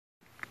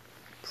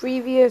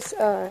previous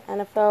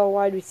NFL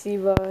wide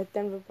receiver,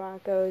 Denver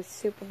Broncos,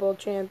 Super Bowl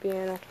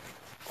champion,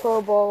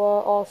 Pro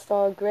Bowler,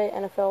 All-Star, great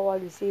NFL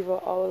wide receiver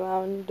all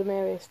around,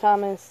 Demaryius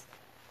Thomas.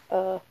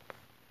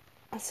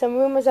 Some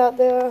rumors out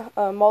there,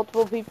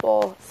 multiple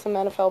people, some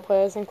NFL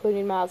players,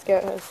 including Myles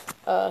Garrett,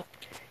 has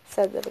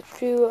said that it's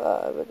true,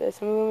 but there's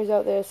some rumors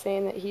out there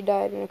saying that he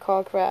died in a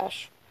car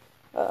crash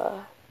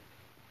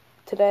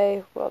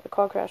today. Well, the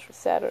car crash was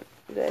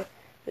Saturday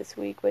this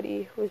week, but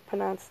he was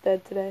pronounced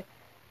dead today.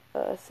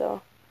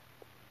 So,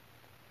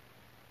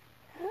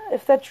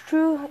 if that's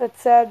true,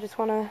 that's sad. Just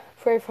want to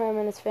pray for him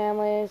and his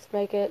family, just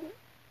make it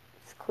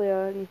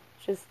clear. And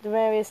just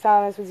Demaryius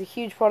Thomas was a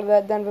huge part of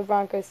that Denver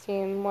Broncos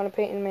team, one of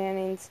Peyton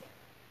Manning's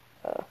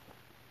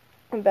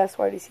best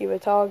wide receiver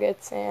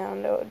targets,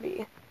 and it would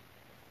be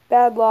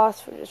bad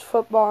loss for just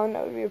football, and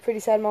it would be a pretty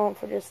sad moment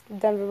for just the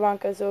Denver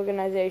Broncos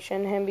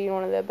organization, him being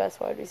one of their best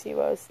wide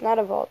receivers. Not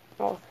of all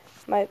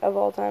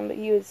time, but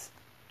he was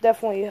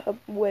definitely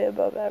way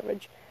above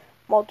average.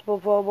 Multiple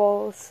Pro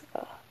Bowls,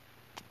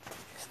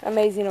 just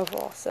amazing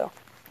overall. So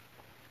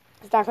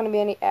there's not going to be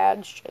any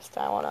ads. Just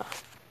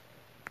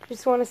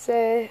want to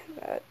say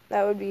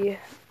that would be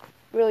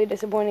really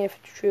disappointing if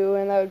it's true,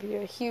 and that would be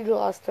a huge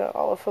loss to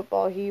all of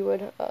football. He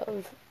would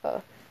have,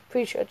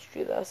 pretty sure it's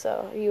true though,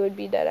 so he would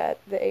be dead at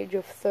the age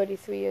of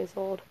 33 years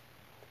old,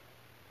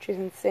 which is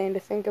insane to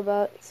think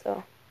about.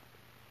 So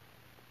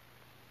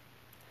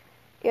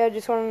yeah, I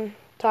just want to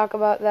talk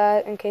about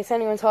that in case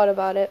anyone's heard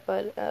about it,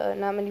 but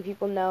not many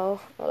people know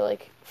or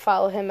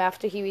follow him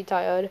after he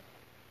retired,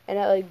 and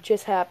it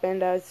just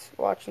happened. I was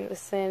watching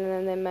this thing, and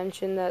then they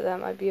mentioned that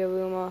might be a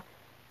rumor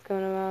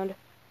going around.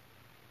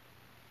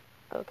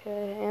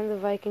 Okay, and the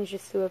Vikings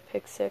just threw a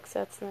pick six.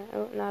 That's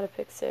not a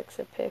pick six,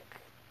 a pick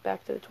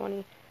back to the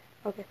 20.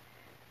 Okay,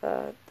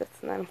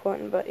 that's not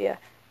important, but yeah.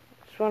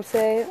 Just want to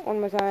say one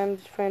more time,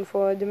 just praying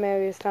for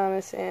Demaryius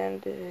Thomas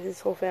and his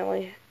whole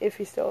family, if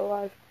he's still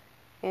alive.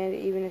 And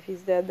even if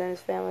he's dead, then his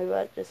family,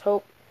 but just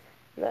hope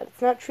that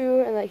it's not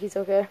true and that he's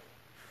okay.